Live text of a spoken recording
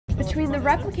Between the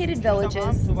replicated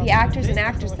villages, the actors and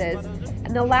actresses,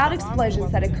 and the loud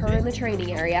explosions that occur in the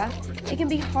training area, it can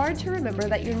be hard to remember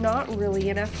that you're not really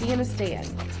in Afghanistan.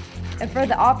 And for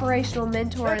the operational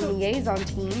mentor and liaison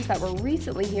teams that were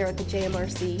recently here at the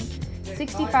JMRC,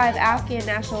 65 Afghan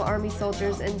National Army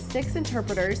soldiers and 6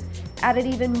 interpreters added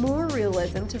even more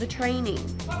realism to the training.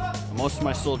 Most of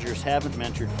my soldiers haven't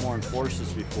mentored foreign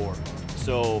forces before,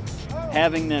 so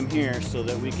having them here so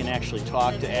that we can actually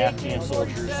talk to Afghan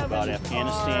soldiers about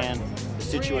Afghanistan, the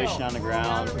situation on the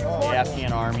ground, the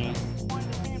Afghan Army.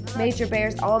 Major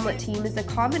Bear's omelet team is a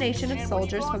combination of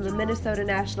soldiers from the Minnesota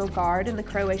National Guard and the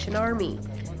Croatian Army,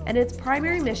 and its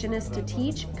primary mission is to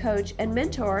teach, coach, and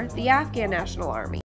mentor the Afghan National Army.